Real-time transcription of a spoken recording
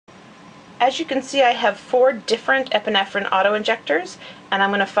As you can see, I have 4 different epinephrine auto-injectors, and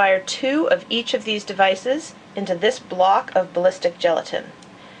I'm going to fire 2 of each of these devices into this block of ballistic gelatin.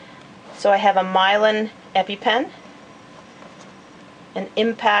 So I have a Mylan EpiPen, an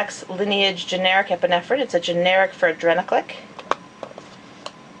Impax Lineage generic epinephrine, it's a generic for adrenoclick,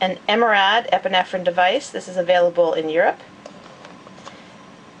 an Emerade epinephrine device, this is available in Europe,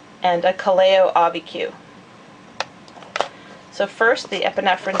 and a Kaleo Auvi-Q. So first, the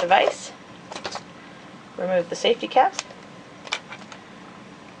epinephrine device. Remove the safety cap.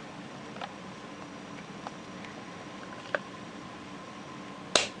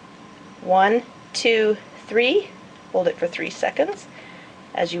 One, two, three. Hold it for 3 seconds.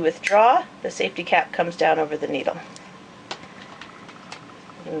 As you withdraw, the safety cap comes down over the needle.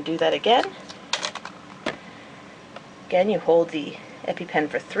 I'm going to do that again. Again, you hold the EpiPen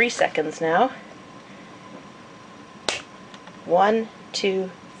for 3 seconds now. 1, 2,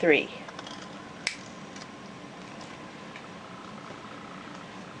 3.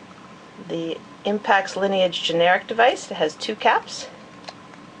 The Impax Lineage generic device, it has 2 caps.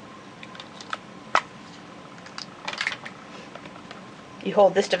 You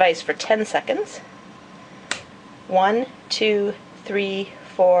hold this device for 10 seconds. 1, 2, 3,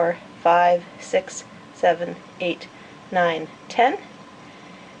 4, 5, 6, 7, 8, 9, 10.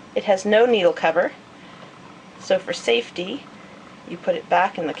 It has no needle cover, so for safety, you put it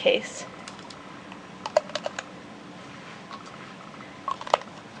back in the case.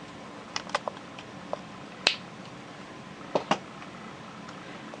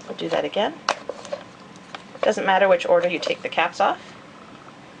 We'll do that again. Doesn't matter which order you take the caps off.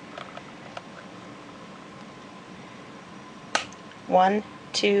 1,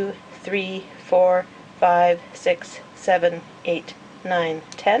 2, 3, 4, 5, 6, 7, 8, 9,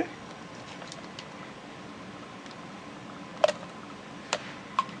 10.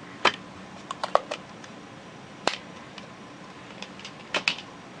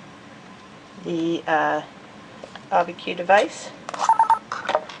 The Auvi-Q device.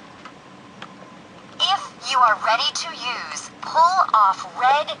 If you are ready to use, pull off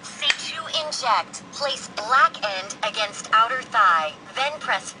red Auto-inject. Place black end against outer thigh, then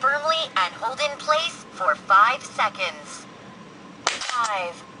press firmly and hold in place for 5 seconds.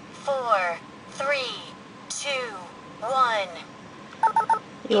 5, 4, 3, 2, 1.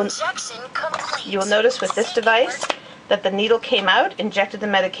 Injection complete. You will notice with this device that the needle came out, injected the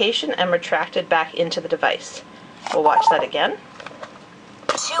medication, and retracted back into the device. We'll watch that again.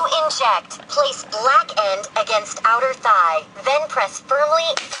 To inject, place black end against outer thigh, then press firmly.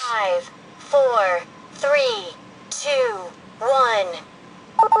 5, 4, 3, 2, 1.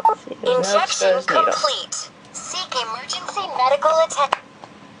 Injection complete. Seek emergency medical attention.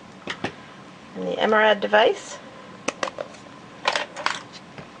 And the Emerade device.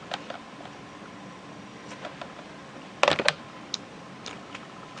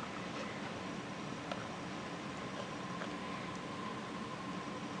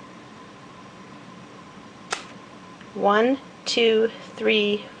 One, 2,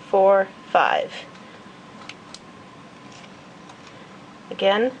 3, 4, 5.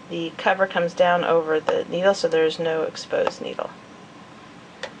 Again, the cover comes down over the needle, so there's no exposed needle.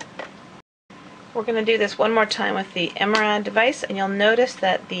 We're going to do this one more time with the Emerade device, and you'll notice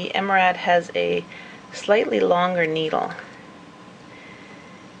that the Emerade has a slightly longer needle.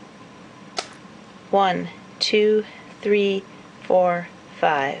 1, 2, 3, 4,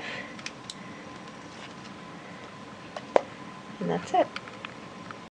 5. And that's it.